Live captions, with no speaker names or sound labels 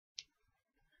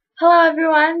Hello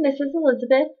everyone, this is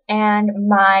Elizabeth and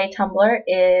my Tumblr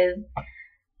is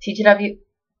TGW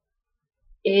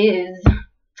is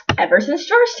ever since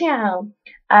Georgetown.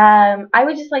 I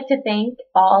would just like to thank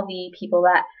all the people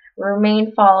that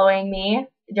remained following me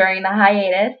during the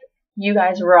hiatus. You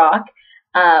guys rock.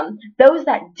 Those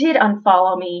that did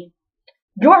unfollow me,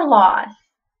 your loss.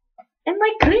 And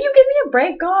couldn't you give me a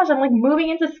break? Gosh, I'm moving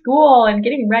into school and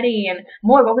getting ready and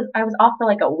more. I was off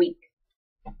for a week.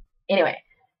 Anyway,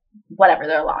 whatever,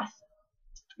 their loss.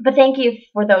 But thank you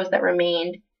for those that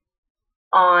remained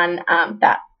on,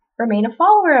 that remain a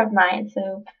follower of mine.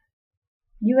 So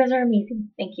you guys are amazing.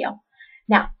 Thank you.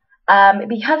 Now,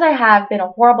 because I have been a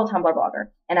horrible Tumblr blogger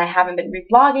and I haven't been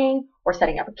reblogging or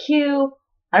setting up a queue,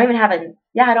 I don't have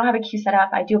a queue set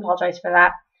up. I do apologize for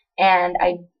that. And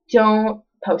I don't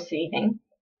post anything.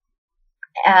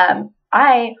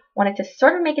 I wanted to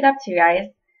sort of make it up to you guys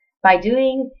by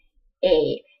doing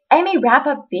a Emmy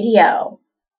wrap-up video.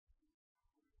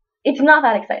 It's not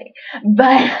that exciting,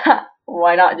 but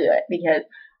why not do it? Because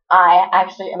I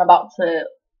actually am about to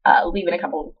leave in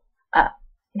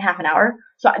in half an hour.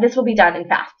 So this will be done in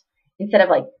fast instead of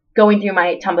going through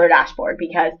my Tumblr dashboard,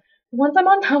 because once I'm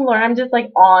on Tumblr, I'm just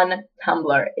on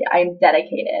Tumblr. I'm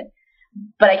dedicated,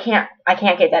 but I can't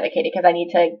get dedicated because I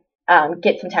need to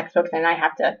get some textbooks and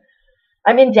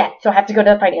I'm in debt, so I have to go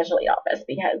to the financial aid office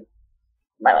because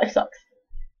my life sucks.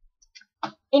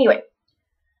 Anyway,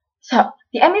 so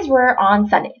the Emmys were on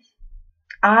Sundays.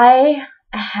 I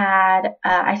saw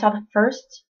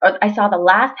the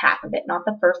last half of it, not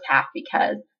the first half,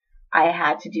 because I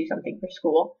had to do something for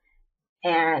school.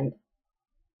 And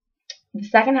the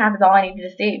second half is all I needed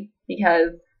to see,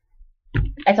 because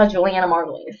I saw Juliana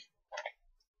Margulies.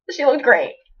 She looked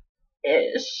great.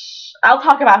 I'll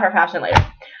talk about her fashion later.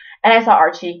 And I saw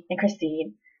Archie and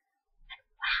Christine.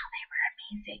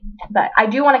 Amazing. But I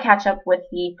do want to catch up with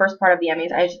the first part of the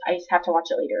Emmys. I just have to watch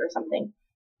it later or something.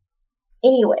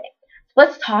 Anyway,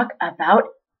 let's talk about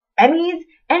Emmys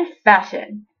and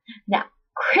fashion. Now,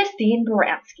 Christine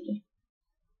Baranski.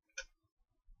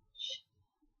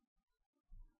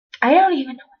 I don't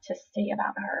even know what to say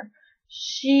about her.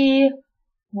 She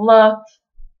looked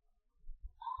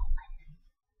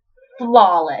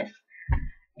flawless.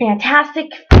 Fantastic,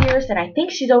 fierce, and I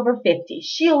think she's over 50.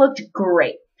 She looked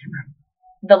great.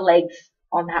 The legs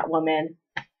on that woman,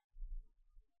 to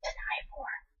die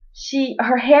for.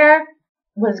 Her hair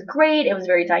was great. It was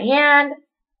very Diane.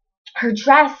 Her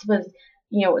dress was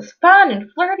fun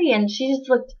and flirty, and she just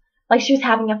looked like she was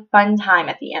having a fun time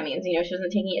at the Emmys. She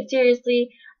wasn't taking it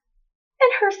seriously.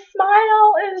 And her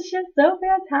smile is just so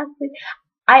fantastic.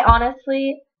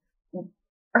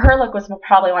 Her look was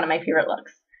probably one of my favorite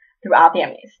looks throughout the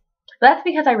Emmys. But that's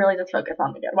because I really just focus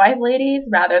on the Good Wife ladies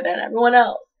rather than everyone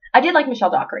else. I did like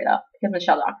Michelle Dockery, though, because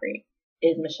Michelle Dockery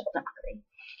is Michelle Dockery.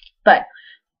 But,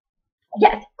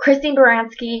 yes, Christine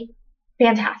Baranski,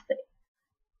 fantastic.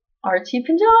 Archie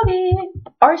Punjabi.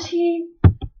 Archie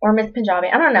or Miss Punjabi.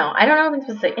 I don't know. I don't know if I'm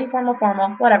supposed to say informal,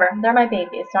 formal, whatever. They're my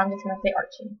babies, so I'm just going to say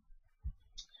Archie.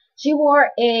 She wore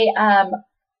a,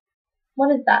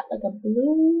 what is that? A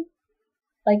blue?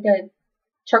 A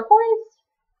turquoise?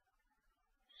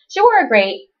 She wore a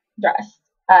great dress.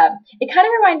 It kind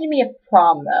of reminded me of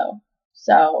prom, though,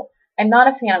 so I'm not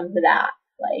a fan of that.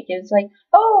 It's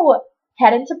oh,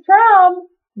 head into prom.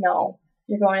 No,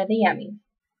 you're going to the Emmys.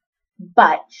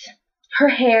 But her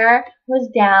hair was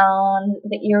down,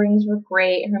 the earrings were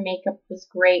great, her makeup was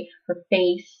great, her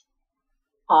face,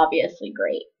 obviously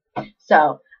great.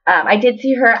 So, I did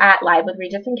see her at Live with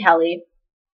Regis and Kelly.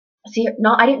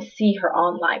 I didn't see her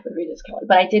on Live with Regis and Kelly,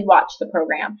 but I did watch the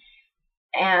program.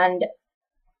 And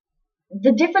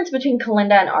the difference between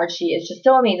Kalinda and Archie is just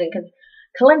so amazing, because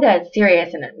Kalinda is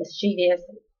serious and mischievous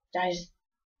and just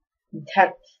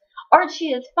intense.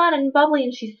 Archie is fun and bubbly,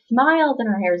 and she smiles and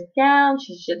her hair is down.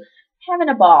 She's just having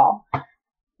a ball.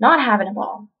 Not having a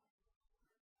ball.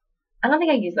 I don't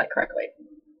think I used that correctly.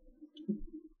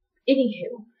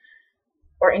 Anywho.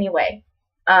 Or anyway.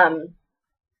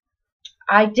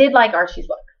 I did like Archie's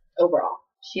look overall.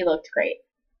 She looked great.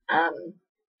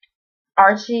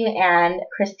 Archie and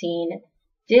Christine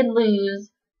did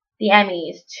lose the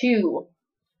Emmys to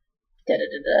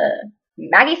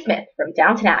Maggie Smith from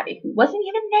Downton Abbey, who wasn't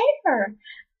even there.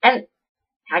 And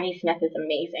Maggie Smith is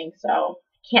amazing, so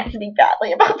I can't speak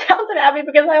badly about Downton Abbey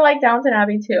because I like Downton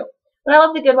Abbey too. But I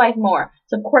love The Good Wife more.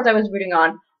 So of course I was rooting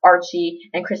on Archie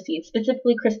and Christine,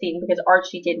 specifically Christine, because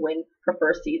Archie did win her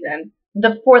first season,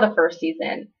 for the first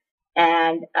season.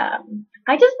 And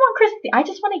I just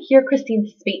want to hear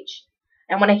Christine's speech.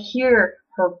 I want to hear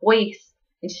her voice,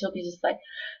 and she'll be just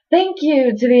thank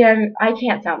you to the, I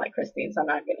can't sound like Christine, so I'm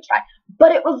not going to try.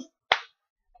 But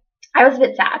I was a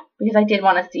bit sad because I did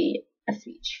want to see a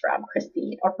speech from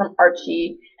Christine or from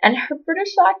Archie and her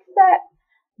British accent.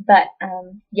 But,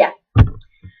 yeah.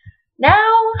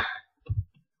 Now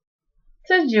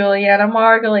to Juliana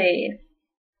Margulies.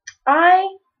 I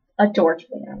adore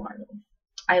Juliana Margulies.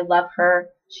 I love her.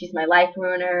 She's my life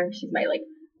ruiner. She's my, like,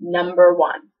 number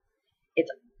one. It's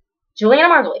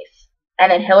Juliana Margulies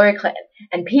and then Hillary Clinton.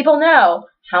 And people know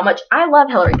how much I love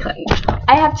Hillary Clinton.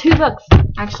 I have 2 books.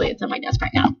 Actually, it's on my desk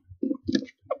right now.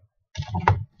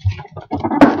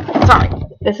 Sorry.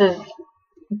 This is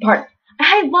part.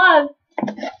 I love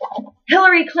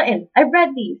Hillary Clinton. I read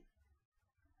these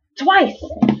twice.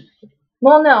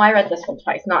 Well, no, I read this one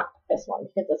twice, not this one,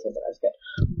 because this wasn't as good.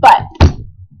 But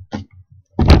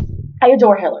I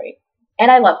adore Hillary.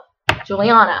 And I love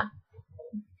Juliana.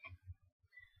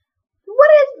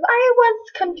 I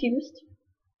was confused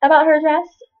about her dress.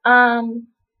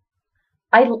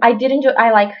 I did enjoy,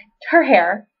 I like her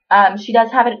hair. She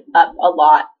does have it up a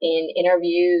lot in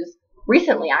interviews,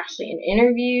 recently actually, in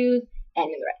interviews and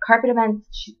in the red carpet events.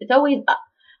 It's always up,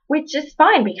 which is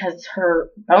fine because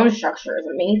her bone structure is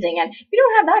amazing. And if you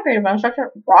don't have that great of bone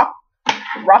structure, rock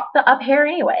the up hair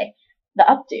anyway, the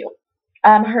updo.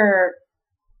 Her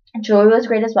jewelry was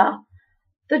great as well.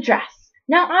 The dress.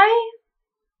 Now,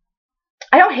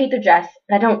 I don't hate the dress,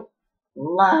 but I don't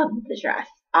love the dress.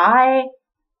 I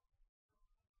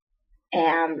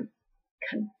am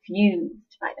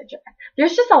confused by the dress.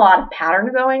 There's just a lot of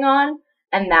pattern going on,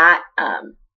 and that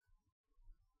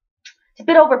it's a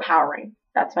bit overpowering.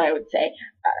 That's what I would say.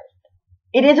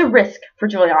 It is a risk for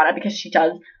Juliana because she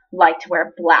does like to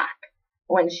wear black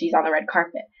when she's on the red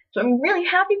carpet. So I'm really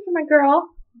happy for my girl.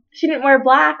 She didn't wear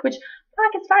black, which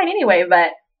black is fine anyway,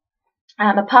 but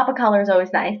a pop of color is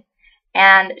always nice.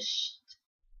 And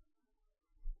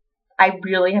I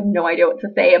really have no idea what to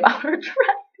say about her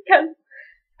dress because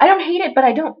I don't hate it, but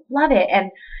I don't love it. And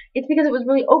it's because it was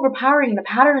really overpowering. The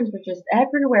patterns were just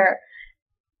everywhere.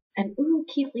 And ooh,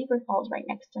 Keith Lieberthal's right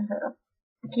next to her.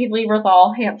 Keith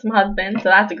Lieberthal, handsome husband, so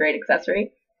that's a great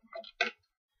accessory.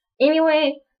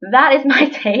 Anyway, that is my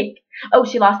take. Oh,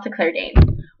 she lost to Claire Danes,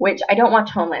 which I don't watch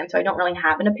Homeland, so I don't really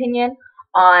have an opinion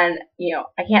on,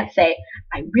 I can't say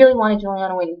I really wanted Juliana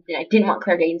to win, and I didn't want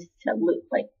Claire Danes to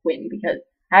win because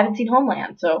I haven't seen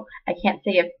Homeland, so I can't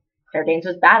say if Claire Danes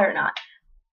was bad or not.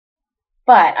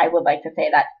 But I would like to say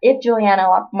that if Juliana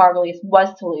Margulies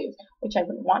was to lose, which I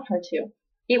wouldn't want her to,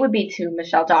 it would be to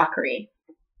Michelle Dockery.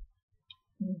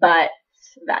 But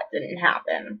that didn't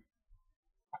happen.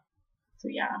 So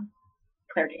yeah,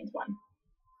 Claire Danes won.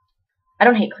 I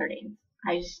don't hate Claire Danes.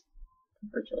 I just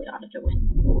prefer Juliana to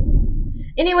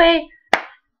win. Anyway,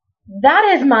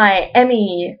 that is my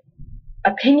Emmy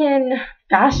opinion,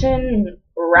 fashion,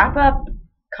 wrap-up,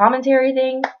 commentary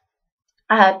thing.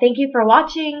 Thank you for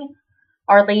watching.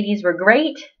 Our ladies were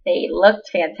great. They looked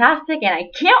fantastic, and I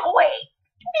can't wait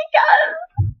because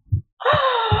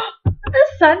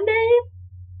this Sunday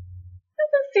is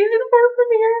the season 4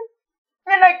 premiere,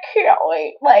 and I can't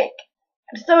wait.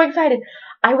 I'm so excited.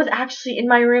 I was actually in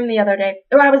my room the other day,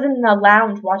 or I was in the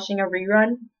lounge watching a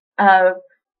rerun of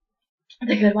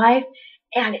The Good Wife,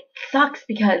 and it sucks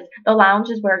because the lounge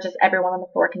is where just everyone on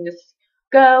the floor can just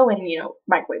go and,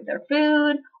 microwave their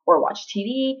food or watch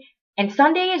TV. And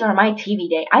Sundays are my TV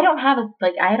day. I don't have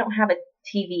a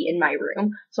TV in my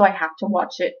room, so I have to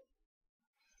watch it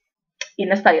in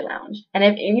the study lounge. And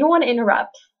if anyone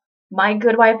interrupts my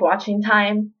Good Wife watching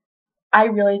time, I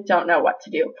really don't know what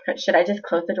to do. Should I just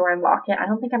close the door and lock it? I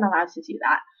don't think I'm allowed to do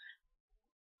that.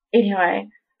 Anyway,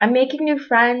 I'm making new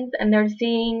friends, and they're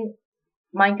seeing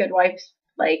my Good Wife's,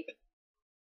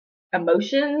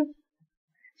 emotions.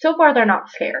 So far, they're not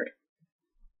scared.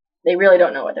 They really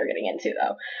don't know what they're getting into,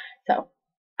 though. So,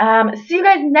 see you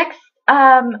guys next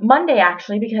Monday,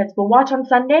 actually, because we'll watch on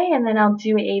Sunday, and then I'll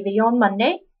do a video on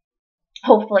Monday.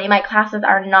 Hopefully, my classes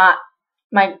aren't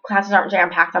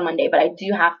jam-packed on Monday, but I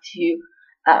do have to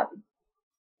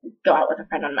go out with a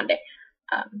friend on Monday.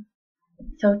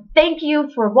 So thank you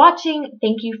for watching.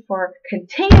 Thank you for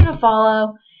continuing to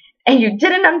follow. And you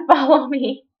didn't unfollow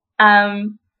me.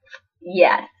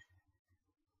 Yes.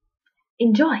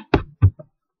 Enjoy.